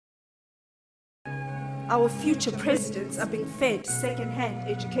Our future presidents are being fed second-hand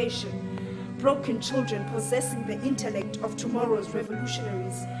education. Broken children possessing the intellect of tomorrow's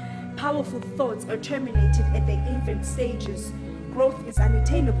revolutionaries. Powerful thoughts are terminated at their infant stages. Growth is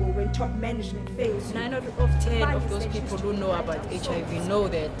unattainable when top management fails. 9 out of 10 of those people who know about HIV know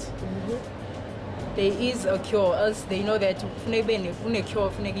that there is a cure, else they know that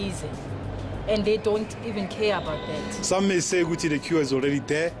and they don't even care about that. Some may say the cure is already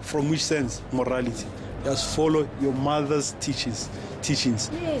there. From which sense? Morality. Just follow your mother's teachings,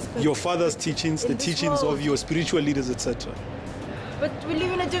 yes, your father's teachings, the teachings of your spiritual leaders, etc. But we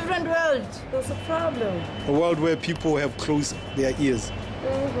live in a different world. That's a problem. A world where people have closed their ears.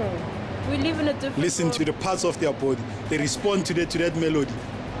 We live in a different Listen world. to the parts of their body. They respond to that melody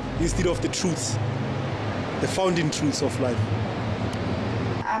instead of the truths, the founding truths of life.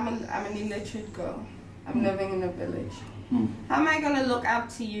 I'm an illiterate girl. I'm living in a village. How am I going to look up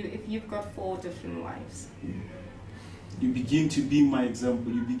to you if you've got 4 different wives? You begin to be my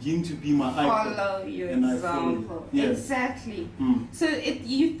example. You begin to be my icon. Follow your and example. Yes. Exactly. So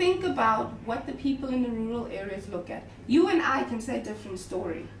you think about what the people in the rural areas look at. You and I can say a different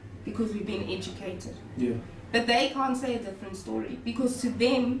story because we've been educated. Yeah. But they can't say a different story because to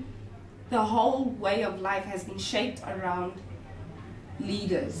them, the whole way of life has been shaped around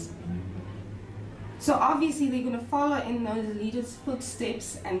leaders. So obviously they're going to follow in those leaders'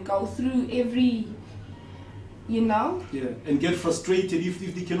 footsteps and go through every, you know? Yeah, and get frustrated if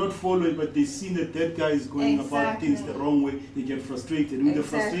they cannot follow it, but they see that guy is going about things the wrong way, they get frustrated. With the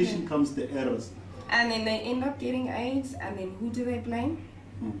frustration comes the errors. And then they end up getting AIDS, and then who do they blame?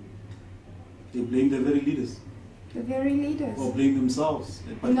 They blame the very leaders. The very leaders. Or blame themselves,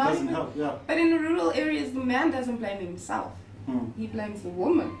 but it doesn't help. Yeah. But in the rural areas, the man doesn't blame himself. He blames the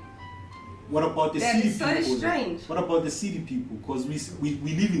woman. What about the city people? That is so strange. What about the city people? Because we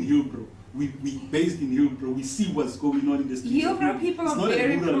live in Hillbrow. We based in Hillbrow. We see what's going on in the streets. Hillbrow people are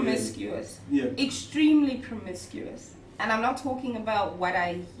very promiscuous. Yeah. Extremely promiscuous. And I'm not talking about what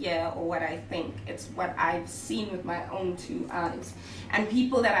I hear or what I think. It's what I've seen with my own 2 eyes. And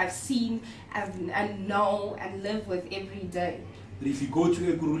people that I've seen and know and live with every day. But if you go to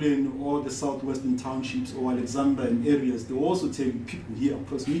Ekurhuleni or the southwestern townships or Alexandra and areas, they also tell you people here are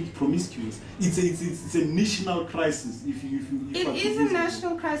promiscuous. It's a national crisis. It is a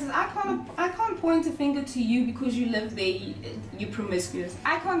national crisis. I can't point a finger to you because you live there. You're promiscuous.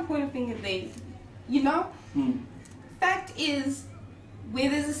 I can't point a finger there. You know. Fact is, where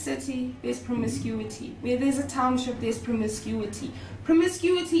there's a city, there's promiscuity. Where there's a township, there's promiscuity.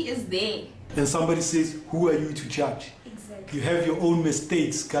 Promiscuity is there. And somebody says, "Who are you to judge?" Exactly. You have your own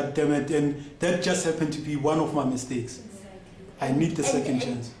mistakes, goddammit, and that just happened to be one of my mistakes. Exactly. I need the second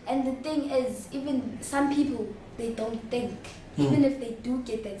chance. And the thing is, even some people, they don't think. Even if they do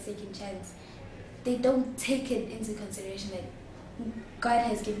get that second chance, they don't take it into consideration that God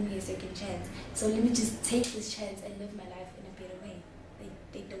has given me a second chance. So let me just take this chance and live my life in a better way.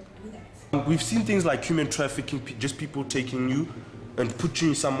 They don't do that. We've seen things like human trafficking, just people taking you and put you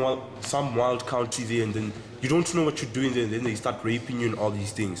in some wild country there, and then you don't know what you're doing there, and then they start raping you and all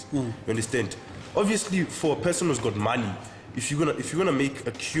these things. You understand? Obviously, for a person who's got money, if you're gonna make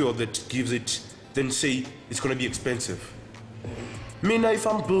a cure that gives it, then say it's gonna be expensive. Me now, if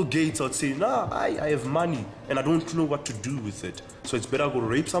I'm Bill Gates, I'd say, nah, I have money and I don't know what to do with it. So it's better I go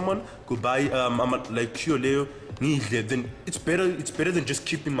rape someone, go buy like cure Leo, then it's better than just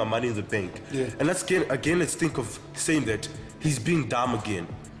keeping my money in the bank. Yeah. And let's think of saying that he's being dumb again.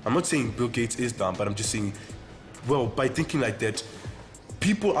 I'm not saying Bill Gates is dumb, but I'm just saying, well, by thinking like that,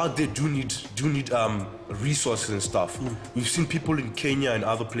 people out there do need resources and stuff. We've seen people in Kenya and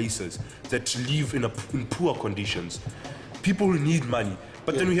other places that live in poor conditions. People who need money.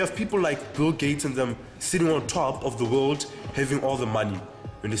 But then we have people like Bill Gates and them sitting on top of the world having all the money.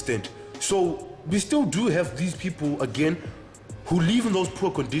 You understand? So we still do have these people, again, who live in those poor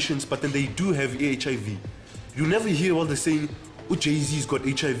conditions, but then they do have HIV. You never hear all the saying, oh, Jay-Z's got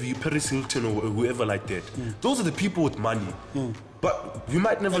HIV, Paris Hilton or whoever like that. Those are the people with money. But we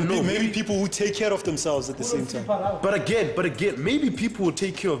might never know. Maybe people who take care of themselves at the same time. But again, maybe people will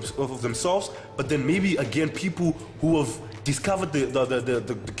take care of themselves, but then maybe again people who have discovered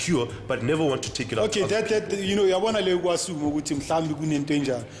the cure but never want to take it out. Okay, that you know, yabona le kwasuma ukuthi mhlambi kunento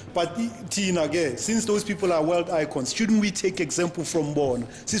enjalo. But Tina ke, since those people are world icons, shouldn't we take example from bona?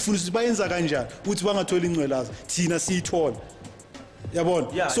 Sifuna ukuthi bayenza kanjani ukuthi bangatholi ingcwelazi. Thina siyithola.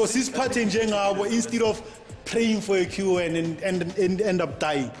 Yabona? So sisiphathe njengabo instead of praying for a cure and end up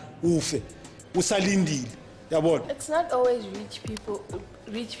dying. Ufe. Usalindile. It's not always rich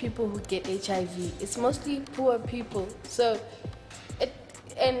people who get HIV. It's mostly poor people. So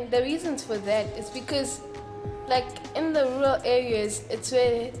And the reasons for that is because, like, in the rural areas, it's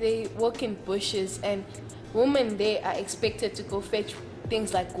where they work in bushes, and women there are expected to go fetch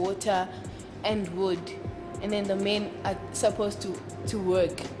things like water and wood, and then the men are supposed to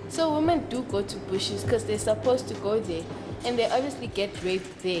work. So women do go to bushes because they're supposed to go there, and they obviously get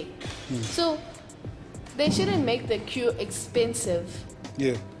raped there. So they shouldn't make the cure expensive.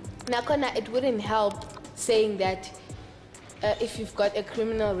 Yeah. Nakona, it wouldn't help saying that if you've got a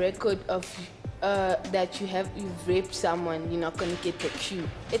criminal record of that you've raped someone, you're not gonna get the cure.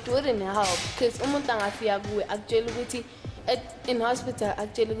 It wouldn't help because actually in hospital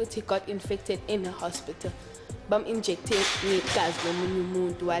actually got infected in a hospital. Bam injected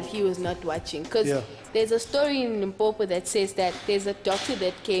while he was not watching. Because there's a story in Limpopo that says that there's a doctor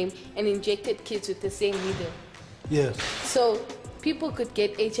that came and injected kids with the same needle. Yeah. So people could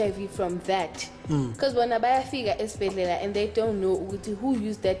get HIV from that. Because when a figure is and they don't know who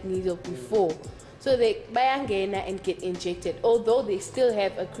used that needle before. So they bayangena and get injected, although they still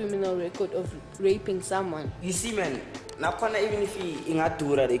have a criminal record of raping someone. You see, man, even if you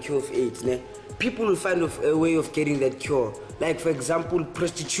ingadura the cure of AIDS, people will find a way of getting that cure. Like, for example,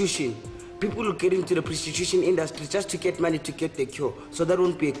 prostitution. People will get into the prostitution industry just to get money to get the cure. So that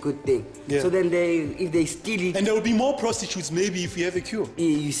won't be a good thing. Yeah. So then if they steal it... And there will be more prostitutes maybe if you have a cure. Yeah,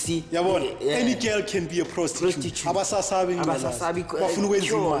 you see. Any girl can be a prostitute. Abasasabi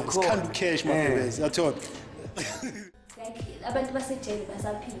can't cash my babies. That's all. Exactly. Abantu basejele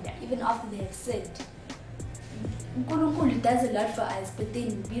basaphinda even after they have sinned. Unkulunkulu does a lot for us, but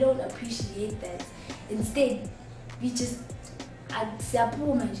then we don't appreciate that. Instead, we just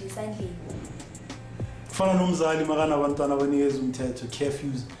siyaphuma nje esandleni. Kufana nomzali makana abantwana banikeza umthetho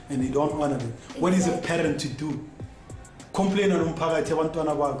curfews and they don't honor them. What is a parent to do? Complain nomphakathi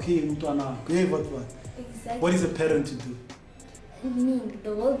abantwana bakho, hey umntwana, hey what? Exactly. What is a parent to do? I mean,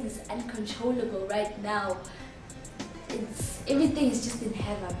 the world is uncontrollable right now. Everything is just in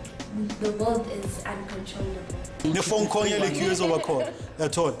heaven. The world is uncontrollable. The phone call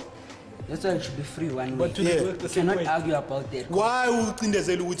that's all. That's why it should be free one way. But you cannot argue about that. Why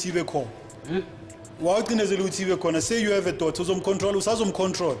ucindezela ukuthi ibe khona? Why ucindezela ukuthi ibe khona? Say you have a daughter,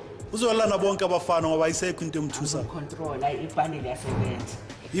 usazomcontrol. Uzolana bonke abafana ngoba ayisekho into emthusa. Control like ibandle yasebenza.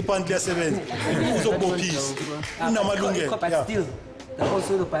 Ibandle yasebenza. Uzokubophisa. Unamalungelo. But still,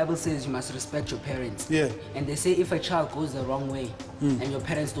 also the Bible says you must respect your parents. Yeah. And they say if a child goes the wrong way and your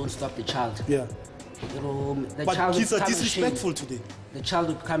parents don't stop the child. Yeah. But kids are disrespectful today. The child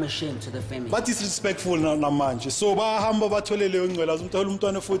will become ashamed to the family. But disrespectful namanje. So bahamba bathole leyo ngcwelazi umntwana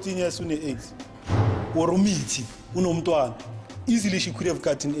umntwana 14 years une-AIDS. Or umithi unomntwana. Easily she could have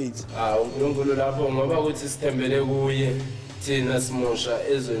gotten AIDS. uNkulunkulu lapho ngoba ukuthi sithembele kuye thina simosha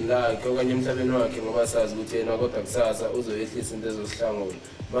ezweni lakhe okanye emhlabeni wakhe ngoba sazi ukuthi yena kodwa kusasa uzoyehlisa into ezosihlangula.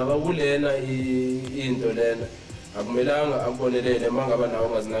 Baba kulena into lena akumelanga akubonelele mangaba nawe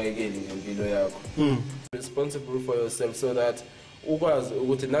ungazinakekeli ngempilo yakho. Responsible for yourself so that ukwazi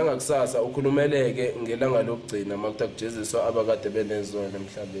ukuthi nangakusasa ukhulumeleke ngelanga lokugcina makutha kujeziswa abakade benezona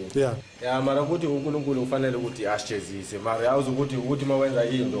emhlabeni. Yeah, mara ukuthi uNkulunkulu ufanele ukuthi ashezise mara yazi ukuthi mawenza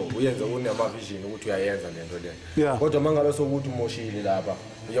into uyenze unama vision ukuthi uyayenza lento le. Kodwa mangabe sokuthi umoshile lapha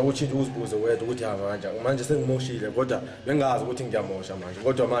uyakuthi uzibuze wedwa ukuthi manje sengimoshile kodwa bengazi ukuthi ngiyamosha manje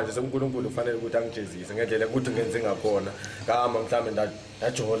kodwa manje uNkulunkulu ufanele ukuthi angijezise ngendlela ukuthi ngenze ngakhona ngama mhlambe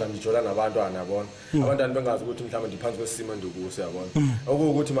ndajola nabantwana yabona abantwana bengazi ukuthi mhlambe ndiphansi kwesimo ndikuso yabona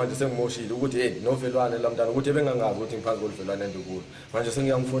ukuthi manje sengimoshile ukuthi hey novelwane lamntana ukuthi bengangazi ukuthi ngiphansi kwevelwane ndikulo manje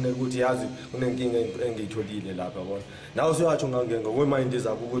sengiyangifonela ukuthi yazi unenkinga engiyitholile lapha yabona nawe uyathi ngokwemind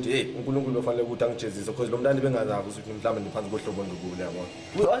zakho ukuthi hey uNkulunkulu ufanele ukuthi angijezise because lo mntana bengazazi ukuthi mhlambe ndiphansi kwehlobo ndikulo yabona.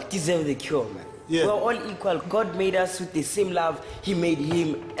 We all deserve the cure, man. We're all equal. God made us with the same love. He made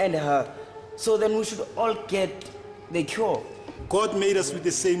him and her. So then we should all get the cure. God made us with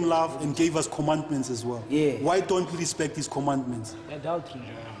the same love and gave us commandments as well. Yeah. Why don't we respect his commandments?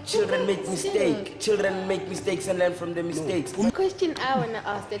 Children make mistakes. Children make mistakes and learn from the mistakes. The question I want to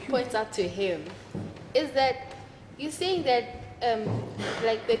ask that points out to him is that you're saying that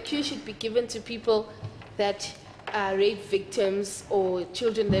like the cure should be given to people that are rape victims or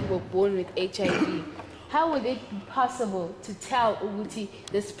children that were born with HIV. How would it be possible to tell Uguti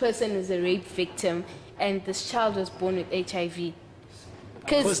this person is a rape victim and this child was born with HIV?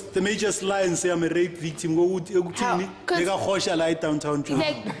 Because the major line say I'm a rape victim. Like,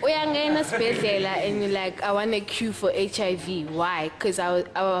 uyangena sibedlela and you're like, I want a cure for HIV. Why? Because I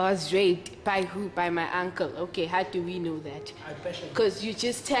was raped. By who? By my uncle. Okay, how do we know that? Because you're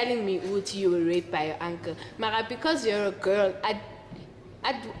just telling me, Uti, you were raped by your uncle. Mara, because you're a girl,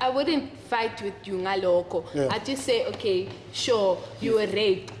 I wouldn't fight with you ngaloko. Yeah. I'd just say, okay, sure, you were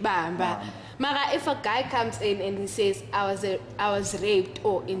raped, bam. Mara, if a guy comes in and he says, I was raped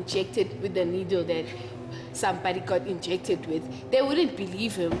or injected with a needle that somebody got injected with, they wouldn't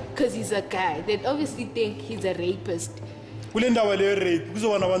believe him because he's a guy. They'd obviously think he's a rapist. Kule ndawo le rape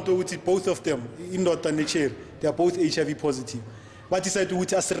kuzobana abantu ukuthi both of them indoda necherry they are both HIV positive. But decide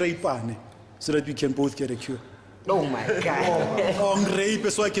ukuthi asirapane so that we can both get a cure. Oh my God. Rape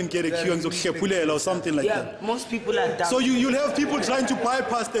so I can get a cure or something like that. Yeah, most people are dumb. So you'll have people trying to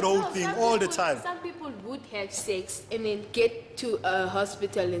bypass that whole thing all the time. Some people would have sex and then get to a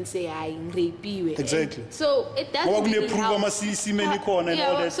hospital and say, I'm rapey. Exactly. So it doesn't really help.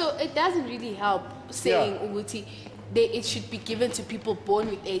 Yeah, so it doesn't really help saying Uguti, it should be given to people born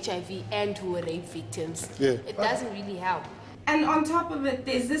with HIV and who are rape victims. Yeah. It doesn't really help. And on top of it,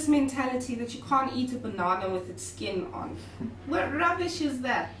 there's this mentality that you can't eat a banana with its skin on. What rubbish is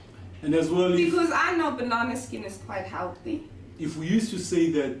that? And as well, because I know banana skin is quite healthy. If we used to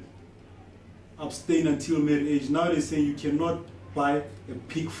say that abstain until marriage, now they're saying you cannot buy a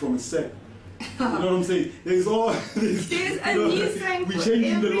pig from a sack. You know what I'm saying? There's a new saying we're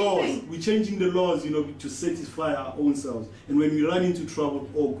changing the laws. We're changing the laws, to satisfy our own selves. And when we run into trouble,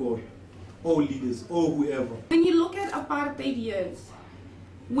 oh God, all leaders, or whoever. When you look at apartheid years,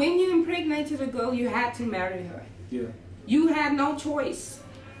 when you impregnated a girl, you had to marry her. Yeah. You had no choice.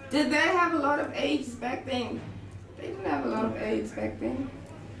 Did they have a lot of AIDS back then? They didn't have a lot of AIDS back then.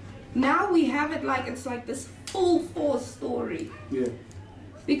 Now we have it like it's like this full force story. Yeah.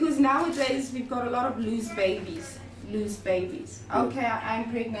 Because nowadays we've got a lot of loose babies. Yeah. Okay, I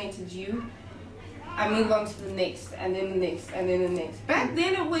impregnated you. I move on to the next, and then the next, and then the next. Back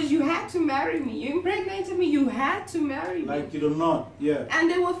then it was you had to marry me. You impregnated me, you had to marry me. Like it or not, yeah. And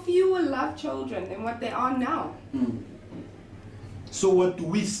there were fewer love children than what there are now. So what do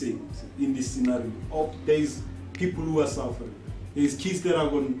we say in this scenario? There's people who are suffering. There's kids that are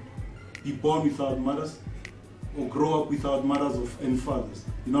going to be born without mothers or grow up without mothers and fathers.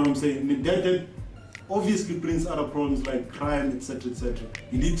 You know what I'm saying? That obviously brings other problems like crime, etc.,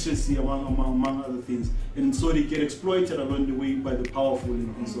 illiteracy, among other things. And so they get exploited along the way by the powerful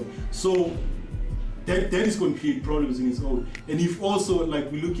and so on. So that is going to create problems in its own. And if also, like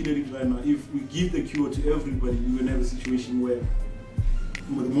we're looking at it right now, if we give the cure to everybody, we're going to have a situation where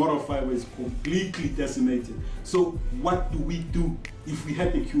the moral fiber is completely decimated. So what do we do if we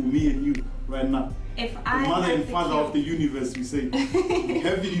had the cure, me and you, right now? If the mother and father of the universe, we say, we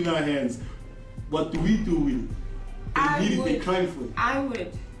have it in our hands. What do we do with it? They cry for it. I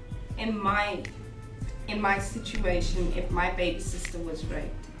would, in my situation, if my baby sister was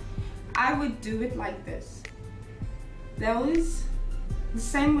raped, I would do it like this. The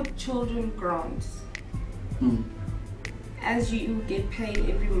same with children grants. As you get paid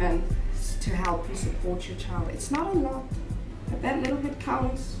every month to help you support your child. It's not a lot, but that little bit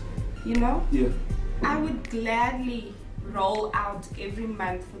counts, Yeah. I would gladly roll out every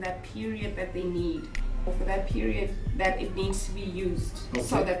month for that period that they need, or for that period that it needs to be used,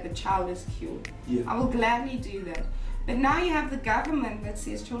 so that the child is cured. Yeah. I will gladly do that. But now you have the government that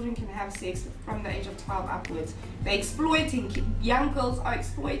says children can have sex from the age of 12 upwards. They're exploiting, young girls are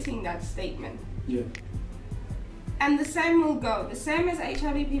exploiting that statement. Yeah. And the same will go. The same as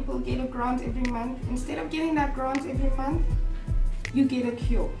HIV people get a grant every month. Instead of getting that grant every month, you get a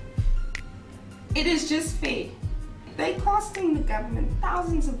cure. It is just fair. They're costing the government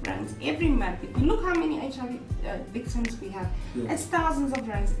thousands of rands every month. If you look how many HIV victims we have, it's thousands of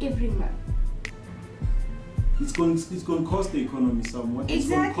rands every month. It's going to cost the economy somewhat. Exactly. It's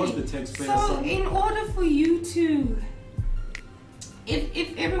going to cost the taxpayers somewhat. In order for you to,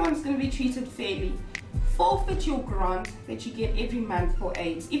 if everyone's going to be treated fairly, forfeit your grant that you get every month for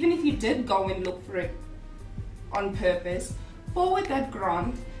AIDS. Even if you did go and look for it on purpose, forward that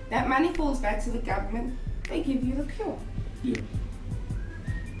grant. That money falls back to the government. They give you the cure. Yeah.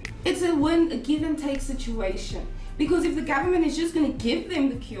 It's a give and take situation. Because if the government is just going to give them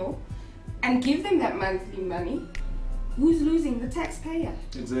the cure and give them that monthly money, who's losing? The taxpayer.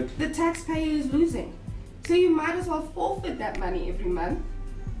 Exactly. The taxpayer is losing. So you might as well forfeit that money every month,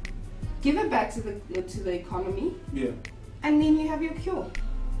 give it back to the economy, and then you have your cure.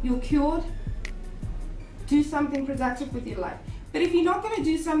 You're cured. Do something productive with your life. But if you're not going to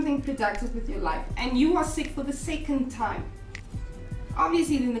do something productive with your life and you are sick for the second time,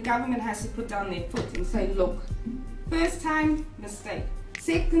 obviously then the government has to put down their foot and say, look, first time, mistake.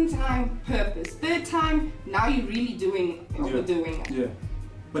 Second time, purpose. Third time, now you're really overdoing it. Yeah.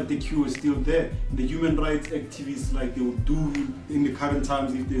 but the cure is still there. The human rights activists, like they will do in the current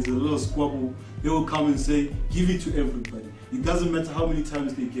times, if there's a little squabble, they will come and say, give it to everybody. It doesn't matter how many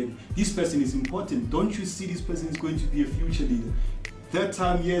times they get it. This person is important. Don't you see this person is going to be a future leader? That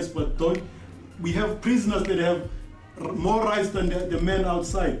time, yes, but don't. We have prisoners that have more rights than the men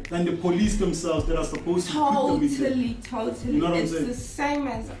outside, than the police themselves that are supposed to put them in there. Totally. You know what I'm it's saying? the same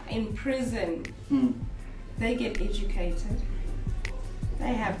as in prison. They get educated.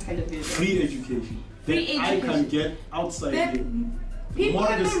 They have television. Free education. Free that education. I can get outside here. People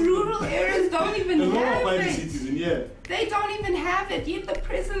in the rural areas don't even have it. Citizen, yeah. They don't even have it, yet the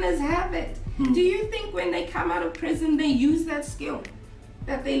prisoners have it. Do you think when they come out of prison they use that skill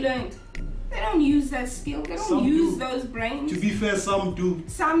that they learned? They don't use that skill. They don't use those brains. To be fair, some do.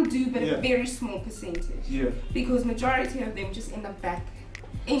 Some do, but a very small percentage. Yeah. Because majority of them just end up back.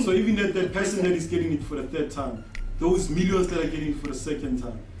 So even that person that is getting it for the third time, those millions that are getting it for the second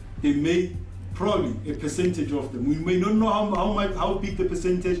time, they may probably a percentage of them. We may not know how big the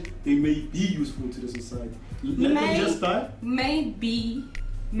percentage. They may be useful to the society. Let them just die. Maybe.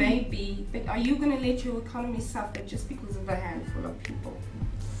 But are you going to let your economy suffer just because of a handful of people?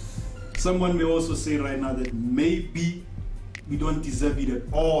 Someone may also say right now that maybe we don't deserve it at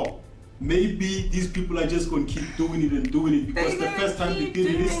all. Maybe these people are just going to keep doing it because the first time they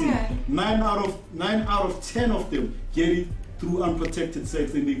did it, 9 out of 10 of them get it through unprotected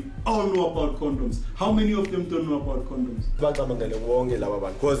sex, and they all know about condoms. How many of them don't know about condoms?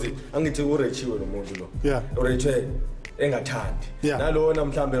 Yeah. engathandi nalona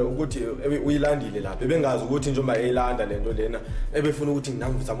mhlambe ukuthi uyilandile lapha bengazi ukuthi njengoba eyilanda lento lena ebefuna ukuthi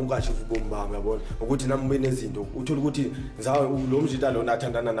ngizama ukwasha ubomi bami yabona ukuthi nami ube nezinto uthola ukuthi lo mjita lona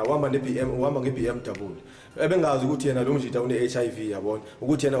athandana nawo uhamba nge-BMW ebengazi ukuthi yena lo mjita une HIV yabona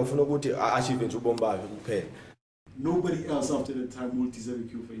ukuthi yena ufuna ukuthi achieve nje ubomi bakhe kuphela. Nobody else after that time will deserve a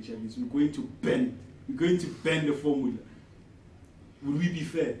cure for HIV. So we're going to bend the formula. Would we be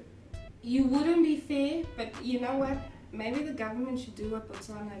fair? You wouldn't be fair, but you know what? Maybe the government should do what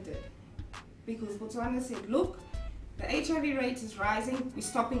Botswana did. Because Botswana said, look, the HIV rate is rising, we're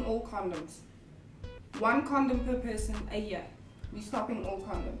stopping all condoms. 1 condom per person a year. We're stopping all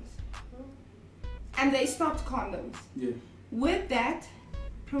condoms. And they stopped condoms. Yeah. With that,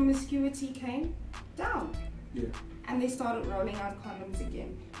 promiscuity came down. Yeah. And they started rolling out condoms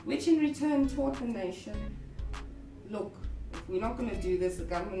again, which in return taught the nation, look, if we're not going to do this, the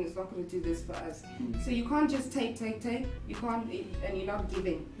government is not going to do this for us. So you can't just take. You can't, and you're not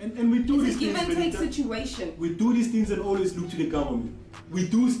giving. And we do it's these a things. give and take situation. We do these things and always look to the government. We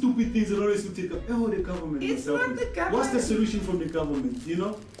do stupid things and always look to the government. Oh, the government. It's not the government. What's the solution from the government? You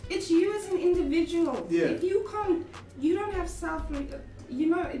know? It's you as an individual. Yeah. If you can't, you don't have you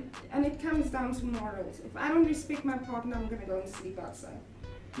know, and it comes down to morals. If I don't respect my partner, I'm going to go and sleep outside.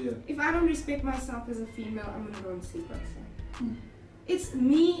 Yeah. If I don't respect myself as a female, I'm going to go and sleep outside. It's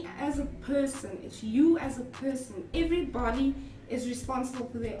me as a person. It's you as a person. Everybody is responsible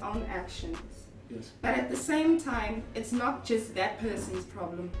for their own actions. Yes. But at the same time, it's not just that person's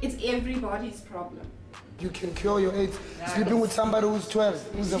problem. It's everybody's problem. You can cure your AIDS sleeping with somebody who's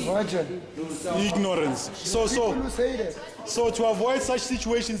 12, who's a virgin. Ignorance. So to avoid such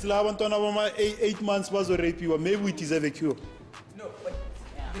situations, 8 months was a rape you, maybe we deserve a cure. No, but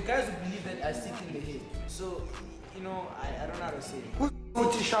the guys who believe that are sick in the head. So, you know, I don't know how to say it.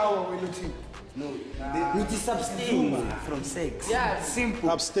 Who's to shower when you think? No, we just abstain from sex. Yeah,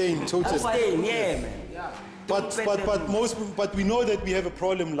 simple. Abstain, totally. Abstain, yeah, man. Yeah. But we know that we have a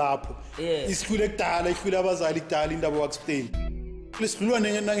problem lapho. Yes.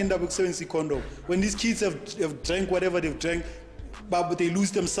 When these kids have drank whatever they've drank, but they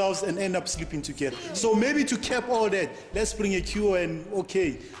lose themselves and end up sleeping together. So maybe to cap all that, let's bring a cure and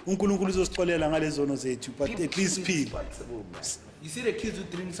okay, but at least pee. You see the kids who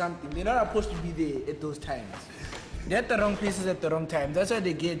drink something, they're not supposed to be there at those times. They're at the wrong places at the wrong time. That's why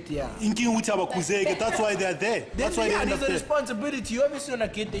they get there. That's why they're there. That's why they end up there's a there. responsibility. You obviously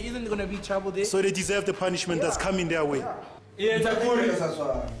want to get there. Isn't going to be trouble there? So they deserve the punishment that's coming their way. Yeah.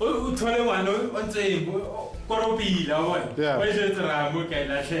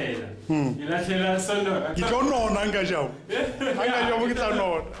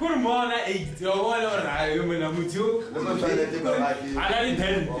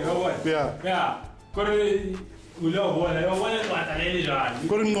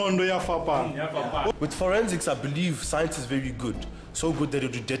 With forensics, I believe science is very good. So good that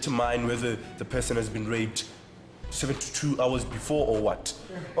it will determine whether the person has been raped 72 hours before or what.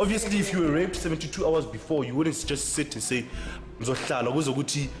 Obviously, if you were raped 72 hours before, you wouldn't just sit and say,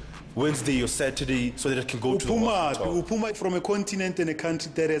 Wednesday or Saturday so that I can go to the hospital. Upuma from a continent and a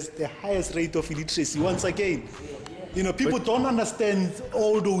country that has the highest rate of illiteracy. Once again, you know, people don't understand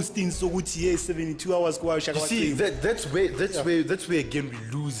all those things. So good, 72 hours. You see, that's where again we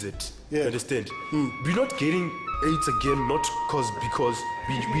lose it. You understand? We're not getting AIDS again, not because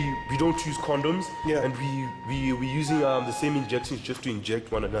we don't use condoms and we're using the same injections just to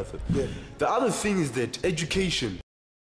inject one another. The other thing is that education.